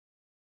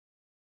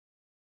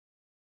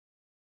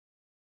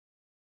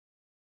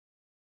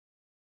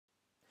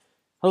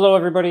Hello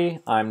everybody,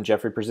 I'm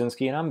Jeffrey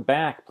Brzezinski and I'm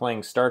back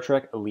playing Star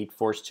Trek Elite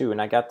Force 2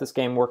 and I got this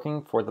game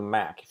working for the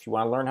Mac. If you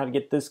want to learn how to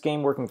get this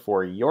game working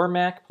for your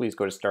Mac, please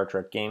go to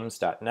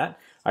StarTrekGames.net.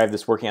 I have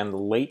this working on the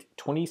late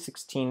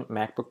 2016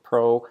 MacBook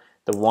Pro,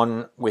 the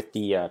one with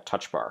the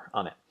touch bar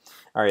on it.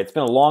 Alright, it's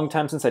been a long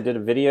time since I did a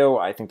video.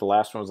 I think the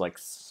last one was like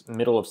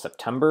middle of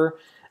September.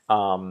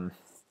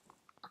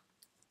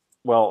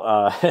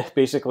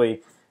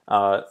 Basically,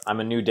 I'm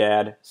a new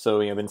dad,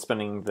 so I've been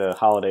spending the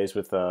holidays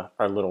with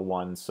our little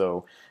one,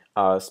 so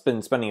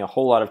been spending a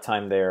whole lot of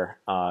time there,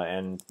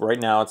 and right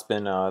now it's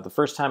been the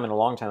first time in a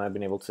long time I've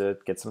been able to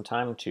get some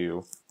time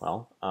to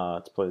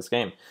play this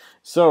game.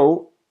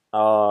 So,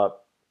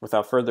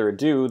 without further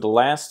ado, the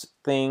last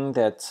thing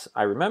that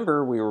I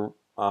remember we were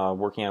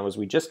working on was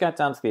we just got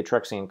down to the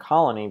Attrexian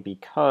Colony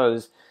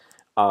because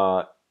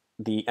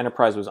the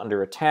Enterprise was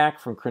under attack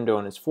from Crindo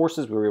and his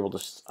forces. We were able to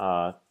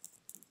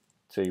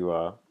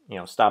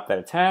stop that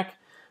attack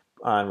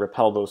and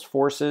repel those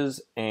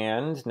forces,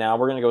 and now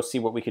we're going to go see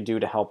what we could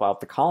do to help out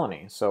the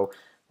colony. So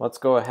let's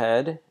go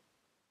ahead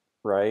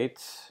right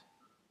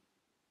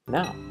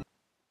now.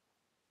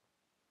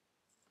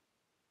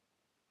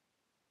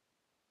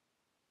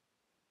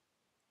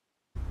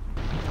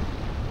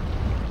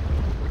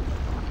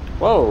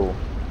 Whoa!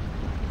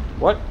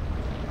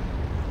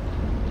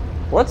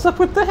 What's up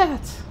with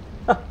that?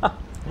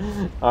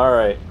 All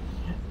right.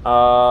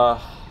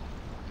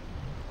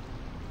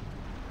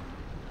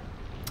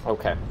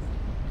 Okay.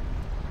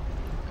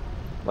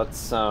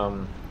 Let's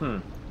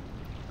kind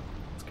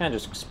of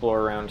just explore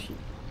around here.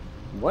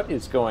 What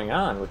is going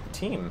on with the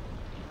team?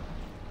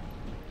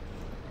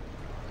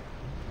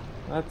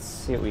 Let's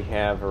see what we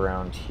have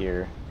around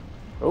here.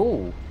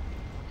 Oh.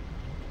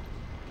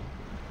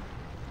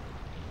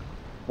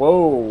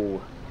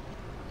 Whoa.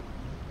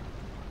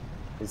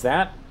 Is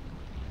that?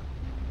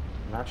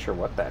 I'm not sure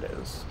what that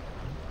is.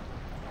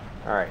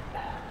 All right.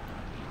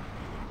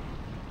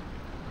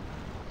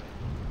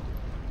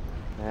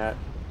 That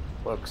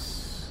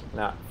looks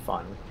not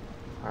fun.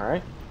 All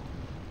right.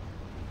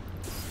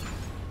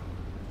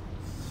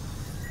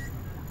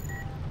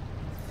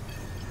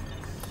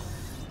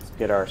 Let's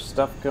get our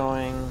stuff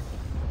going.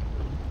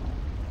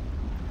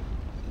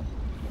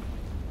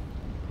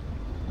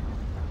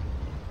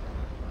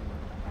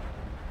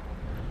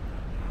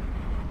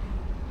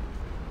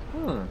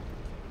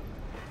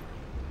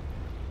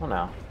 Well,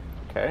 now.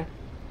 Okay.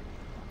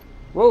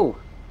 Whoa.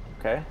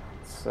 Okay.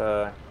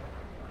 Let's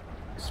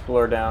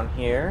explore down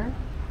here.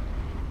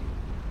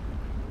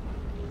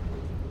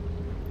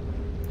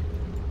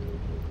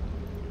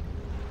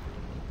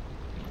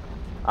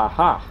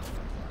 Aha!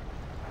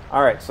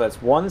 Alright, so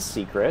that's one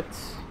secret.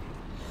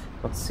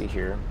 Let's see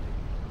here.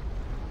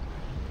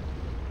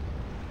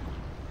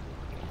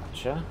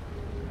 Gotcha.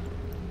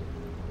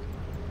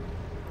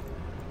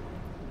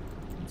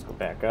 Let's go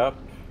back up.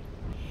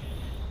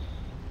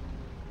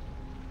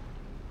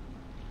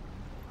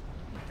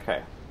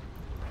 Okay.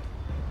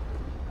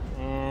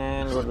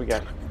 And what do we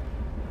got?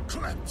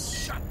 Clamps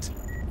shut.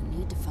 We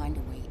need to find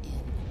a way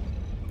in.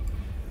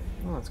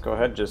 Well, let's go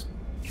ahead and just...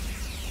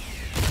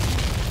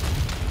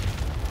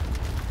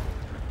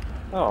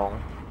 Oh.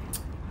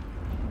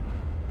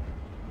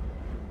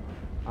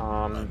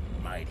 A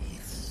mighty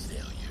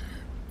failure.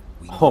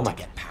 We need Oh my... to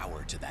get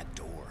power to that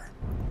door.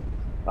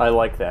 I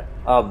like that.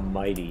 A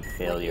mighty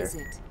failure. What is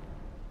it?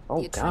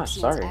 Oh the gosh,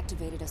 Attrexians sorry.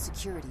 activated a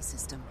security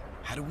system.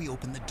 How do we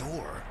open the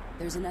door?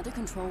 There's another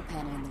control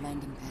panel in the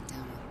landing pad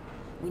tower.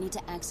 We need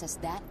to access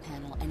that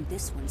panel and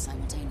this one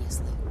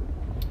simultaneously.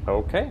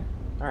 Okay.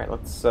 Alright,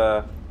 let's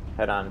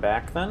head on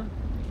back then.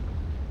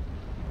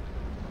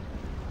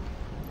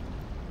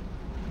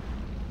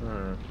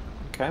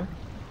 Okay.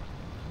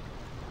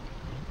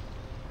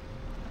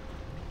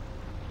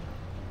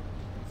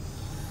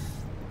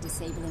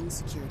 Disabling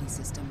security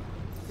system.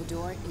 The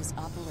door is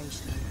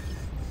operational.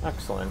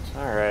 Excellent.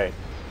 Alright.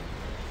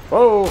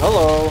 Whoa,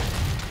 hello.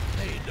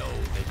 They know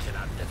they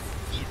cannot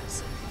defeat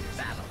us in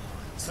battle,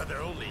 so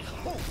their only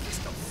hope is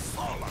to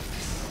fall on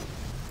us.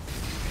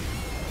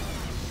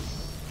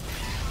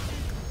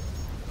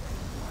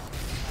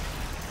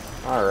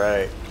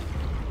 Alright.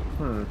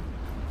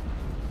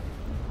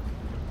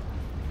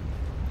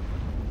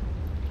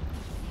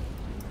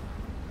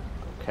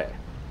 Okay.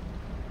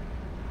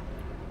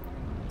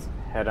 Let's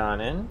head on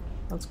in.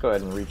 Let's go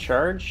ahead and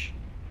recharge.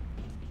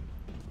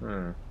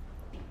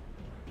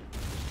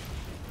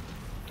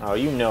 Oh,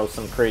 you know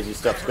some crazy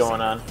stuff's going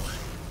on.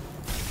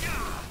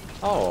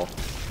 Oh.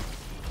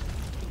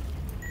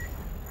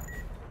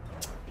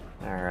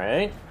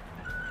 Alright.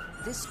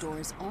 This door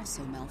is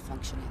also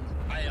malfunctioning.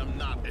 I am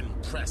not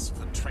impressed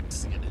with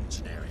Attrexian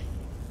engineering.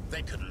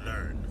 They could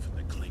learn from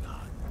the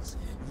Klingons.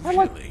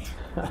 Really?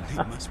 They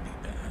must be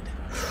bad.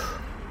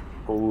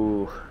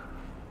 Ooh.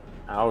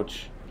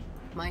 Ouch.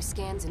 My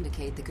scans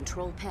indicate the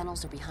control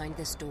panels are behind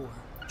this door.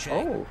 Check.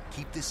 Oh.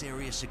 Keep this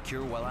area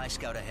secure while I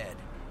scout ahead.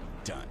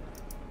 Done.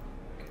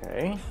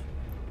 Okay.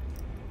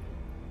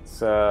 It's,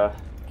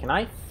 can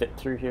I fit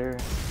through here?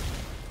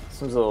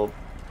 Seems a little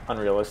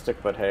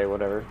unrealistic, but hey,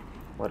 whatever.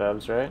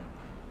 Whatevs, right?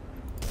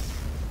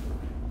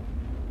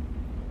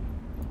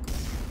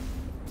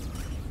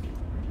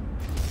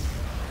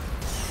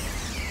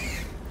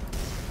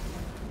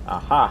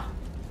 Aha!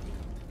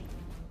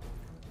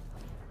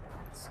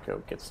 Let's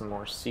go get some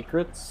more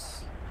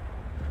secrets.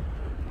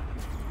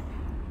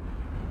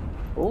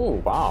 Oh,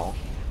 wow.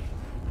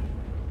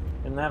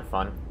 Isn't that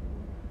fun?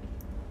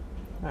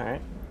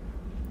 Alright.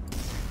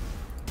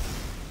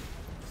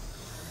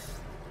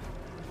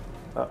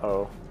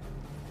 Uh-oh.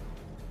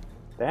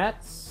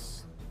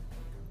 That's...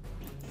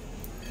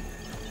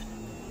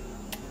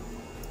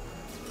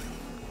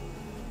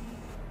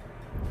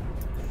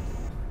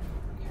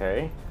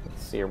 Okay,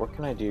 let's see here. What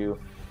can I do?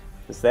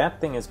 Because that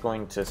thing is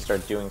going to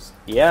start doing...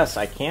 Yes,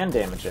 I can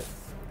damage it.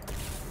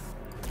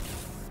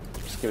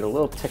 Just give it a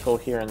little tickle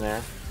here and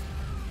there.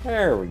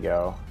 There we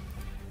go.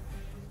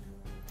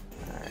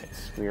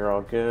 Alright, we are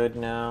all good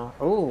now.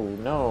 Oh,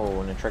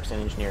 no, an Attrexian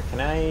engineer.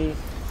 Can I...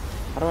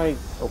 How do I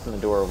open the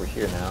door over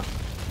here now?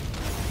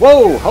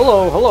 Whoa!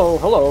 Hello, hello,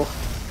 hello!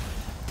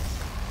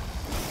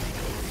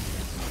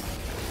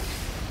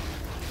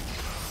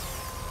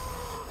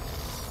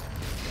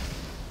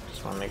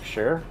 Just want to make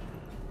sure.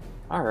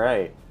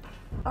 Alright.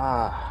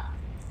 Ah.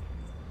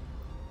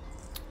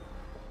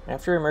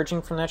 After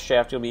emerging from that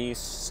shaft, you'll be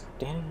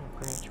standing on a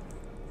branch.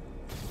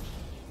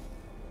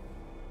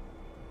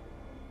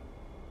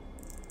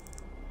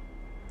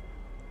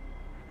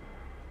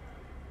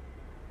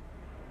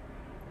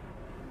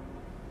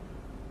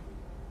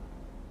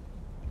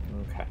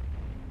 Okay.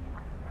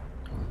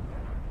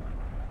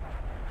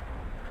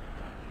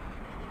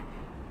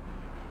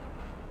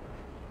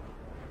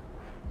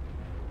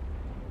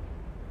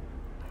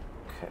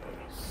 Okay,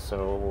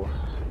 so...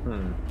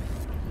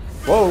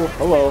 Whoa,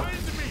 hello.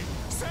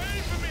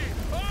 Save me!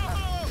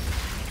 Oh!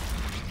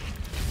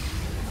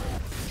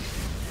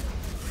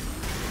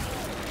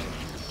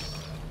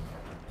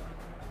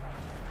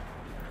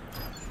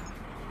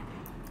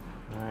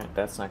 Alright,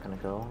 that's not gonna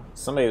go.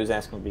 Somebody was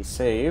asking to be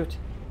saved.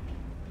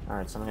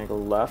 Alright, so I'm gonna go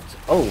left.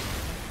 Oh!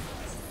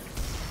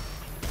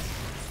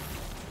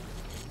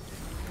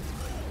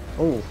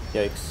 Oh,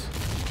 yikes.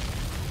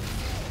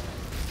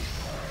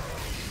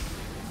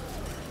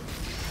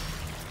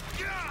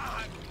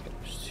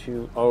 There's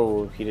two.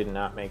 Oh, he did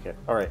not make it.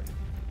 Alright.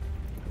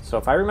 So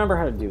if I remember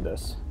how to do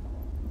this,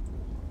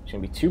 there's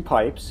gonna be two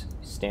pipes.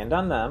 You stand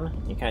on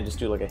them. You kind of just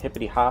do like a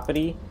hippity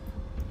hoppity.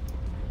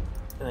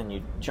 And then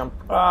you jump.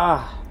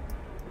 Ah!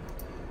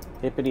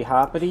 Hippity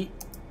hoppity.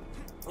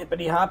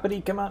 Hippity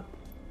hoppity, come on.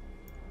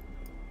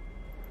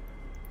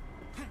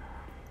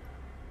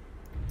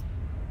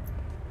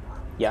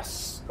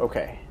 Yes,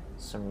 okay.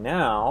 So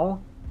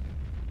now,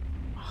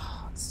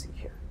 let's see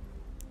here.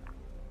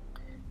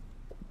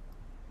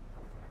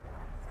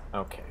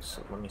 Okay,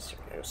 so let me see.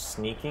 I go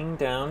sneaking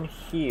down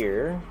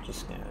here.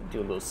 Just gonna do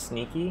a little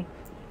sneaky.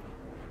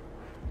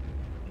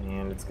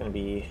 And it's gonna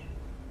be...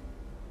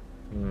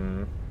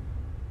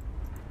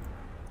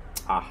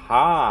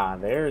 Aha,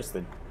 there's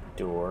the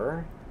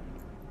door.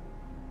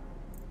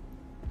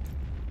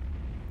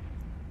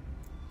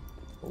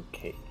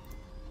 Okay.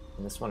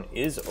 And this one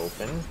is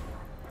open.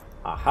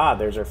 Aha,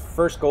 there's our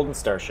first golden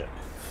starship.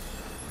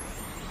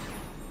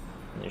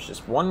 And there's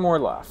just one more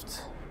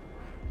left.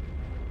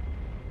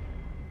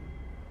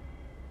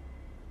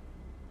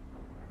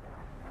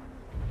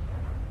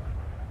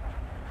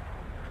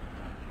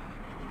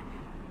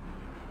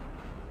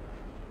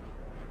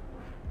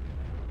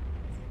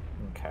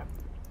 Okay.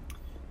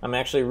 I'm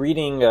actually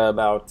reading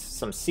about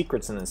some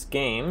secrets in this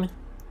game.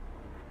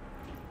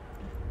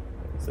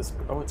 Is this...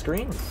 Oh, it's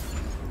green.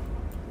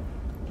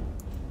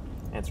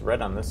 And it's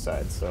red on this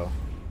side, so...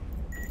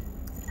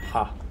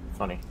 Ha,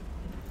 funny.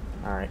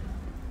 Alright.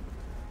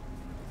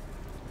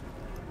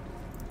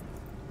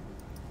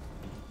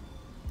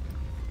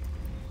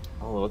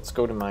 Oh, let's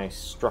go to my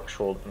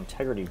structural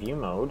integrity view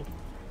mode.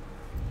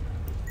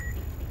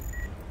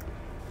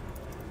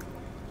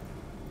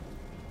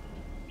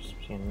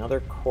 Should be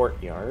another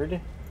courtyard.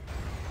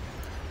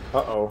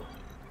 Uh-oh.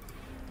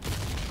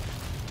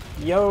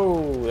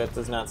 Yo, that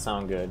does not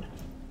sound good.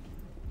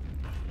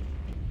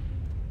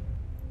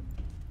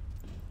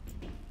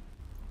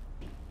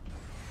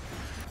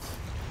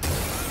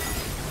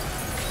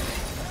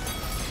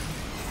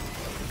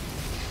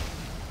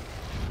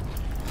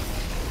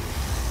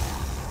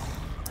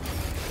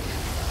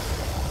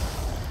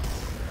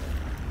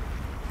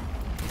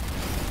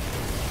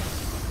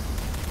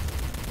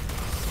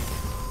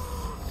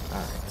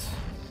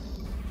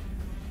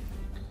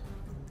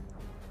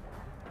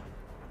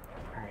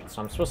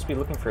 So I'm supposed to be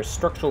looking for a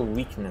structural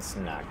weakness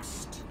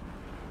next.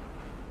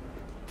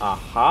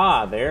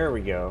 Aha, there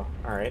we go.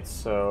 Alright,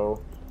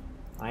 so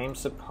I am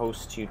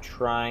supposed to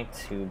try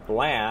to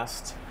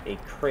blast a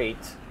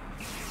crate.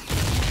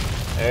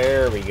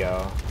 There we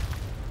go.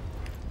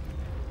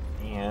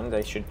 And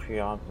I should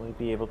probably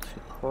be able to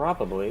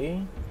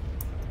Alright.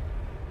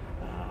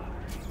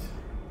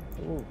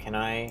 Ooh, can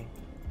I...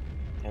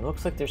 It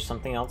looks like there's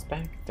something else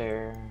back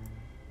there.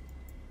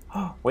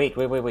 Oh, wait.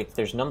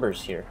 There's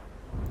numbers here.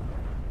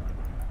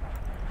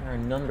 There are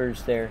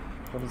numbers there.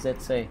 What does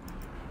that say?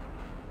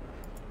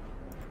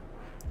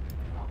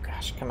 Oh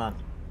gosh, come on.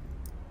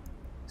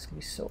 It's gonna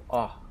be so...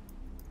 Oh.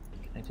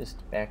 Can I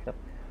just back up?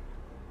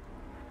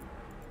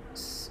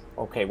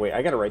 Okay, wait,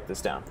 I gotta write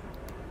this down.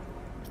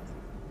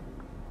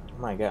 Oh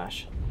my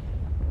gosh.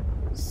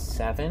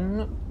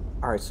 7.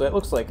 Alright, so that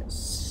looks like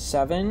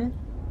 7,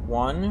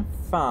 1,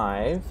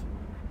 5.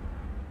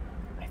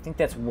 I think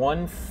that's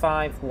 1,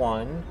 5,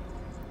 1.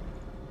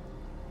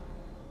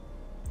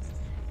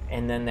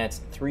 And then that's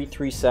 3,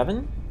 3,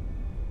 7.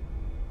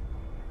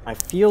 I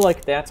feel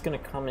like that's gonna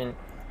come in.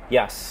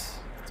 Yes,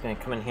 it's gonna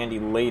come in handy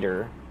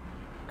later.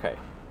 Okay.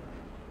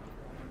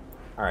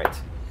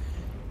 Alright.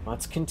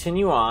 Let's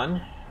continue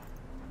on.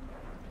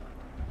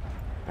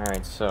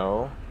 Alright,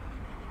 so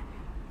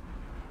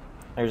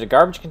there's a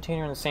garbage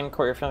container in the same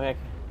court you're feeling like.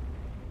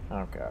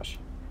 Oh gosh.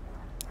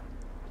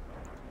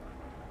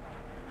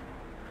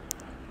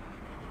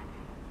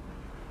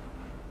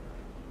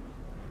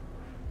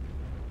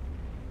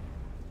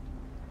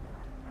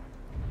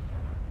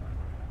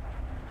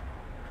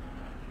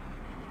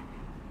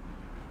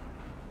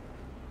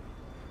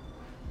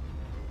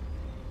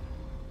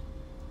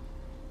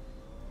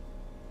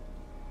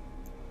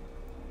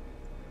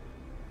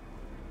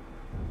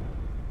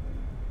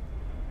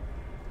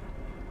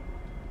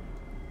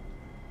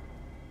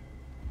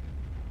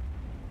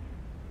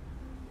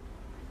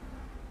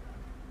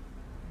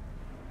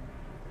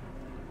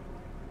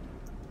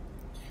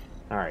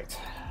 Alright.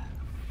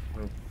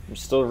 I'm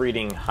still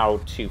reading how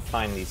to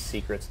find these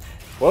secrets.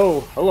 Whoa,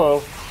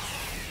 hello.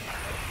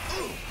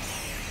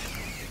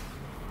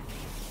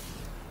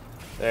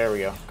 There we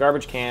go.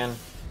 Garbage can.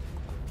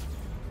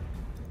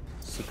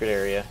 Secret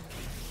area.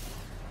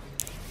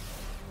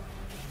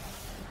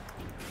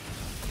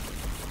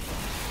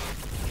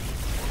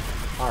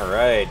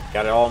 Alright,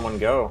 got it all in one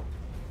go.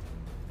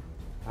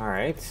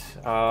 Alright,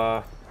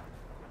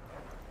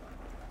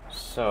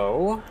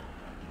 so...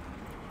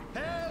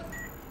 Help!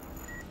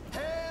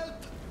 Help!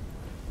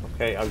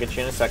 Okay, I'll get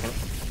you in a second.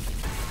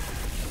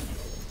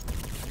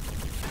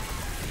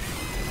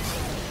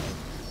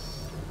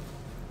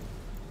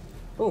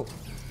 Oh.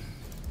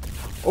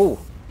 Oh.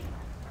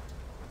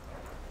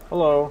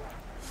 Hello.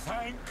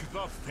 Thank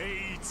the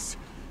fates.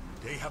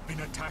 They have been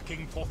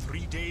attacking for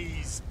 3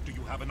 days. Do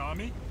you have an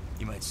army?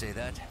 You might say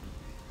that.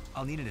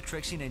 I'll need an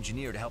Attrexian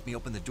engineer to help me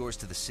open the doors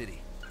to the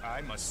city.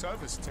 I'm a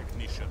service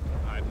technician.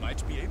 I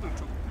might be able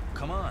to.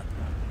 Come on.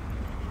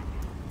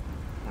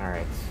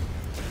 Alright.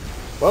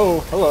 Whoa,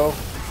 hello.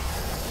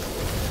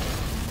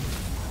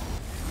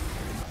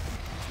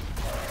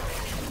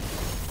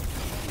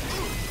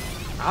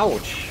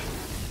 Ouch.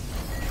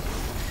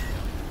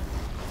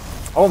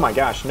 Oh my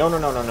gosh. No, no,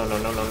 no, no, no,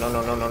 no, no, no, no,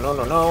 no, no, no, no,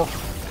 no, no.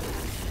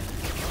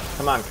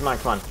 Come on, come on,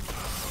 come on.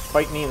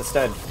 Fight me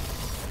instead.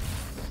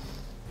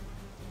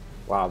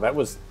 Wow, that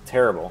was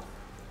terrible.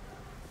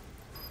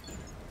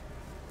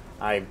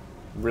 I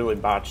really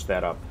botched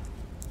that up.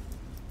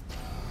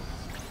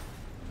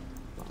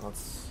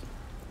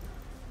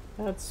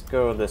 Let's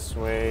go this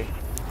way.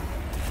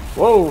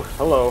 Whoa,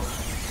 hello.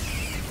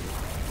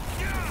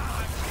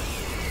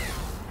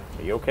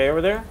 Are you okay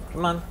over there?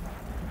 Come on.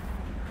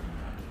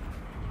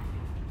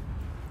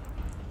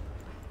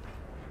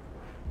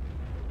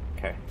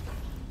 Okay.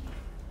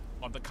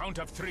 On the count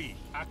of 3,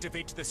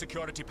 activate the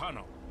security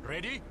panel.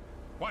 Ready?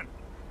 1,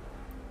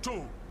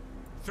 2,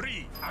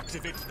 3.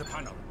 Activate the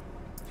panel.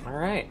 All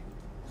right.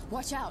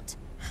 Watch out!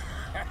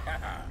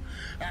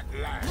 At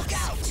last, Look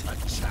out!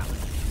 a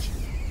challenge.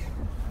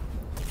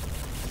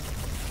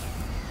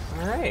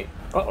 All right.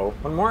 Uh-oh,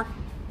 one more?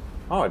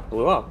 Oh, it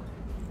blew up.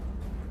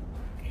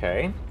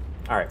 Okay.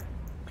 All right.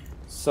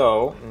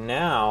 So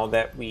now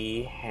that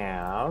we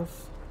have...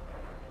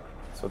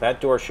 So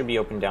that door should be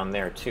open down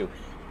there too.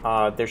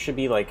 There should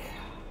be like...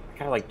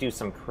 kind of like do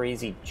some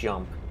crazy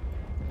jump.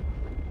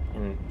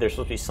 And there's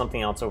supposed to be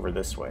something else over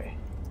this way.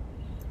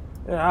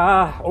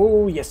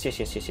 Oh, yes, yes,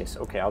 yes, yes, yes.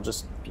 Okay, I'll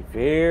just be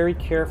very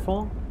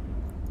careful.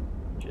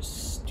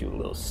 Just do a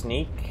little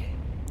sneak.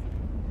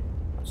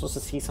 I'm supposed to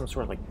see some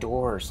sort of like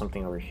door or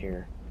something over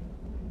here.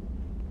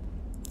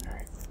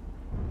 Alright.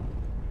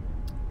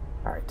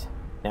 Alright.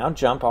 Now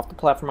jump off the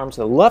platform onto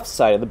the left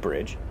side of the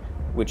bridge,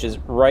 which is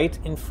right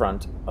in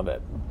front of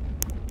it.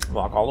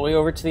 Walk all the way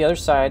over to the other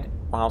side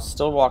while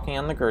still walking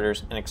on the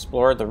girders and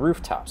explore the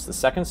rooftops. The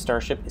second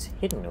starship is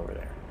hidden over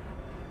there.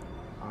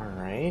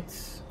 Alright.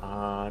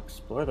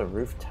 Explore the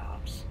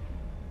rooftops.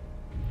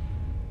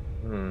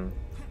 I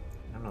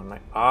don't know.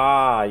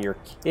 Ah, you're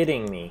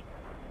kidding me.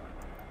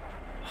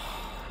 I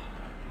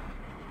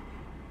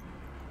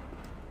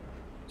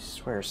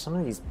swear, some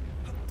of these...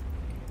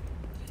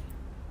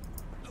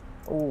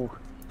 Oh.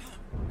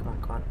 Come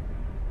on, come on.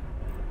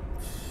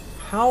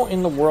 How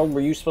in the world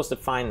were you supposed to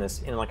find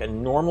this in like a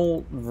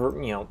normal,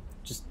 you know,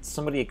 just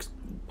somebody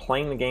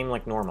playing the game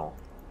like normal?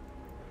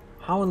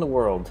 How in the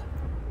world?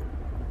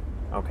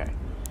 Okay.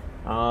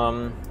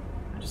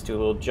 Just do a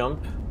little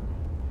jump.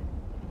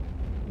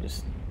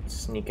 Just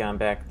sneak on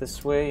back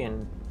this way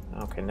and...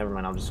 Okay, never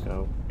mind. I'll just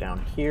go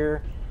down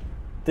here.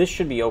 This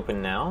should be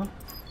open now.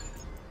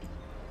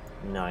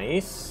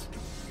 Nice.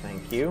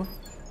 Thank you.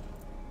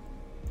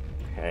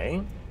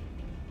 Okay.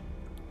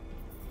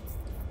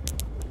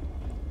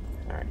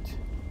 Alright.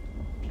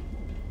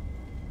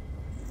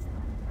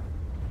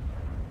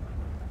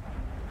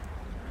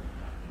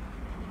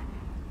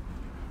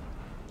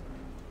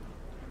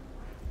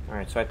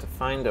 Alright, so I have to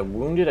find a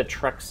wounded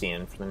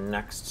Attrexian for the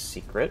next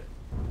secret.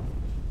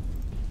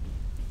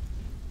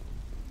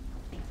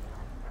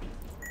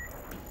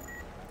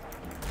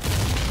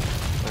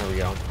 There we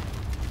go.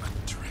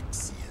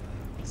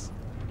 Attrexians.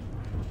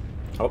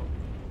 Oh.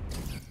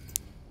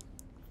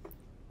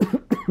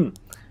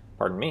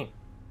 Pardon me.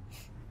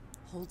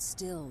 Hold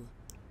still.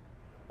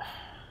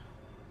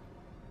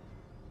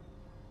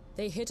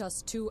 They hit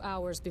us 2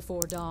 hours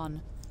before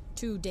dawn,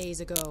 2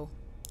 days ago.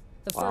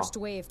 The first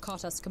wave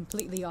caught us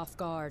completely off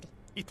guard.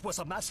 It was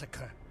a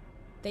massacre.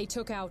 They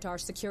took out our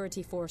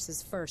security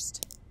forces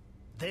first.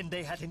 Then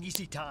they had an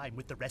easy time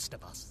with the rest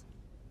of us.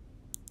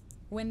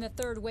 When the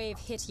third wave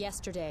hit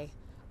yesterday,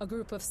 a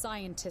group of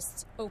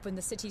scientists opened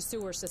the city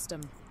sewer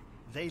system.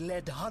 They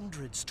led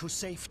hundreds to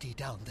safety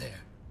down there.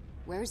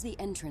 Where's the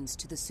entrance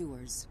to the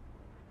sewers?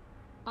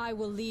 I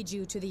will lead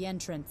you to the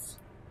entrance.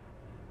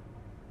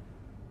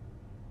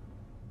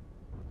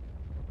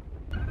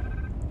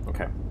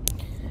 Okay.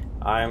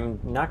 I'm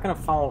not going to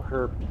follow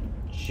her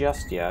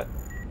just yet.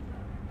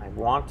 I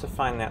want to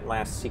find that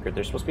last secret.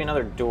 There's supposed to be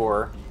another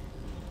door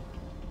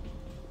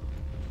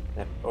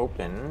that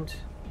opened.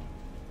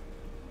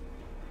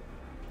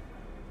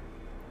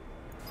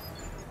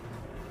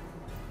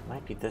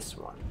 Might be this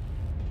one.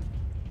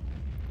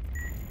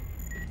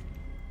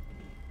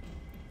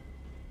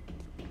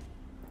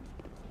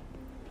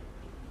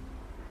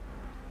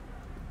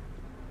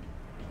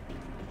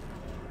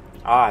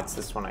 Ah, it's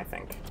this one, I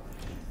think.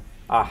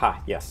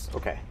 Aha, yes,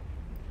 okay.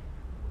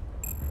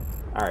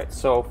 Alright,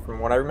 so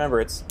from what I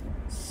remember, it's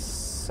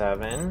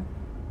 7,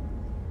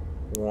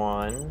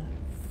 1,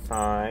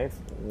 5,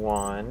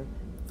 1,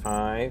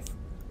 5,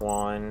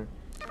 1.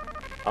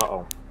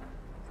 Uh-oh.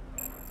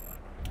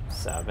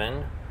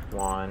 7,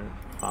 1,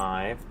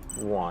 5,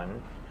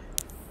 1,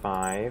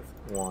 5,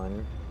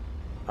 1,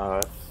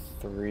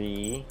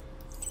 3,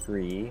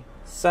 3,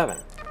 7.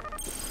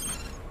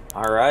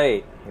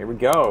 Alright, here we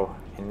go.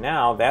 And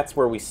now that's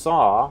where we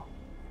saw.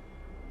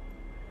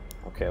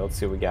 Okay, let's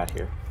see what we got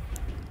here.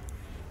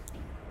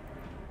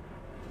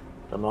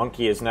 The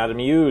monkey is not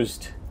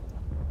amused.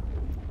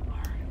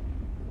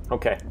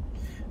 Okay,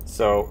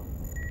 so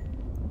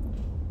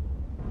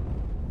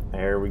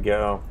there we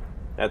go.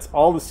 That's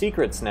all the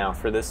secrets now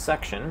for this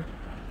section.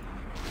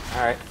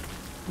 Alright.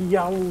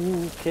 Yeah,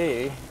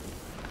 okay.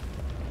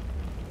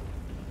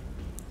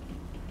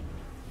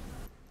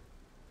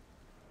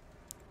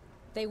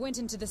 They went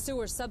into the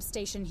sewer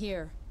substation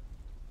here.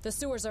 The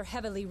sewers are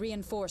heavily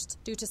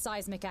reinforced due to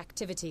seismic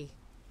activity.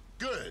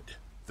 Good.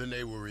 Then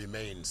they will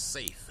remain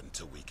safe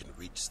until we can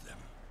reach them.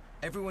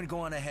 Everyone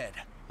go on ahead.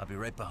 I'll be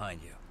right behind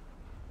you.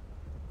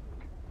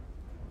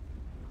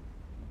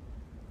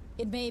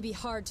 It may be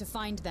hard to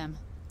find them.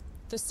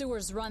 The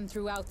sewers run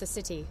throughout the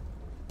city,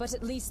 but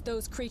at least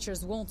those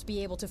creatures won't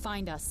be able to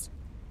find us.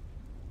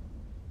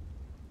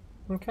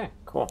 Okay,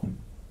 cool.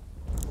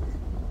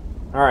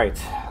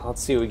 Alright,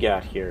 let's see what we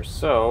got here.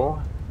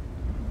 So,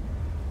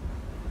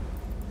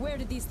 where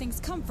did these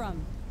things come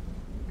from?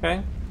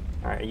 okay.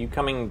 Alright, are you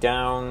coming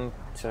down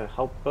to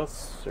help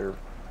us, or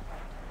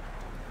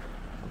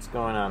what's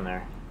going on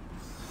there?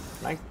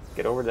 Can I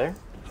get over there?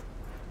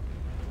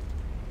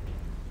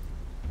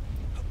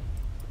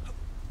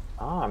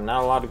 Oh, I'm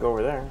not allowed to go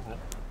over there. I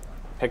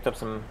picked up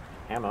some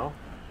ammo.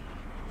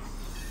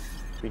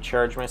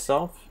 Recharge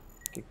myself.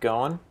 Get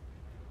going.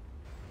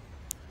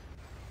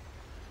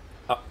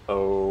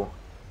 Uh-oh.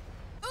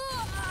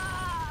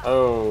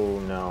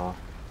 Oh, no.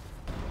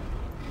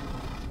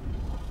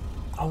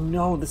 Oh,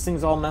 no, this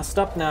thing's all messed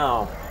up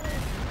now.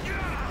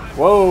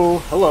 Whoa,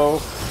 hello.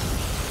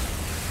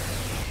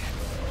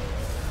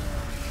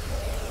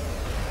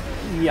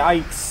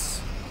 Yikes.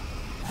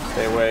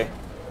 Stay away.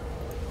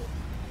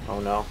 Oh,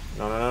 no.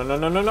 No, no, no, no,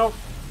 no, no, no.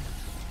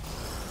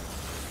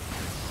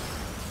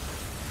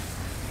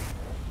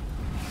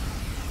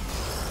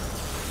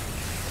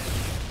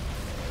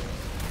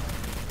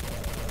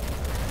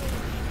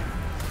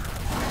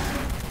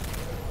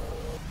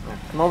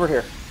 Come over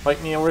here.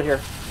 Fight me over here.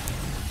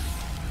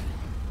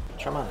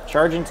 Come on.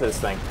 Charge into this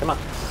thing. Come on.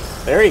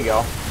 There you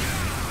go.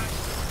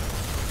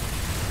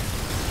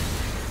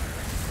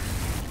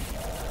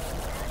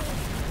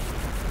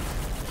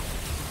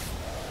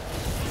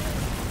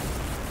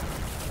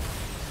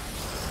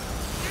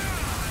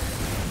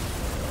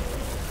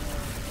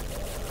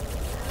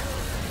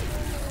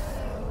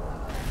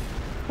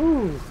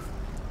 Whew.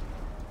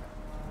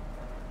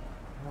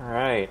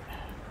 Alright.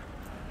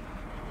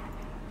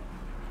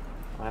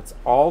 That's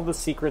all the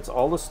secrets,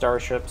 all the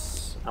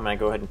starships. I'm gonna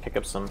go ahead and pick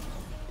up some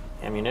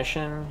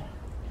ammunition.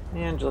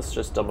 And let's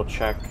just double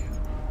check.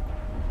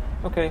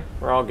 Okay,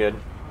 we're all good.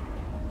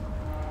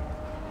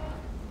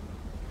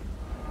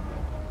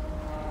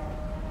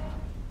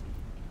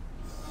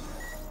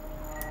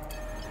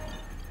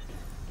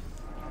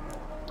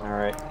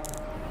 Alright.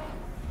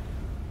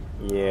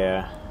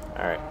 Yeah,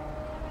 alright.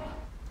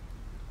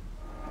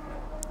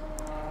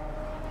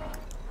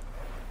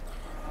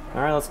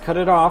 Alright, let's cut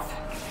it off.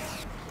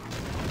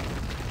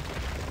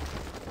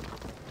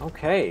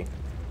 Okay.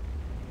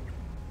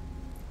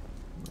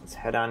 Let's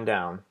head on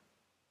down.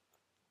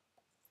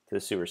 to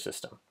the sewer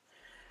system.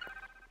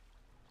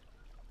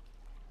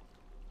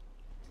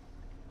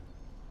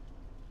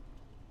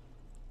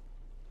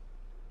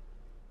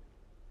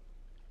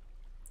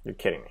 You're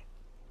kidding me.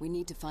 We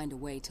need to find a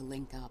way to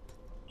link up.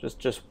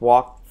 Just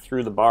walk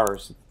through the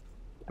bars.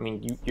 I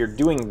mean, you're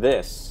doing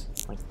this.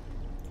 Like,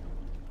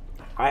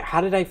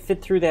 how did I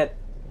fit through that?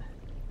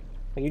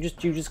 Like,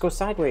 you just go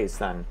sideways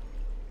then.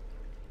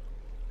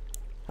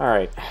 All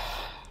right.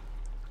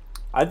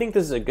 I think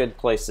this is a good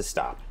place to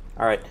stop.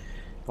 All right.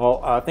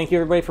 Well, thank you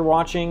everybody for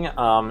watching.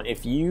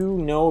 If you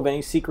know of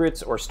any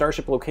secrets or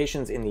starship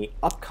locations in the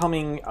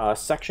upcoming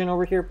section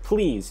over here,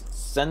 please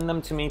send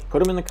them to me.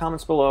 Put them in the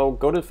comments below.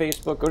 Go to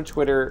Facebook, go to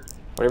Twitter,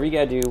 whatever you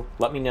gotta do.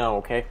 Let me know,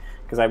 okay?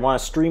 Because I want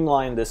to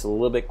streamline this a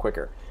little bit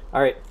quicker.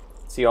 All right.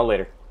 See y'all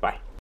later.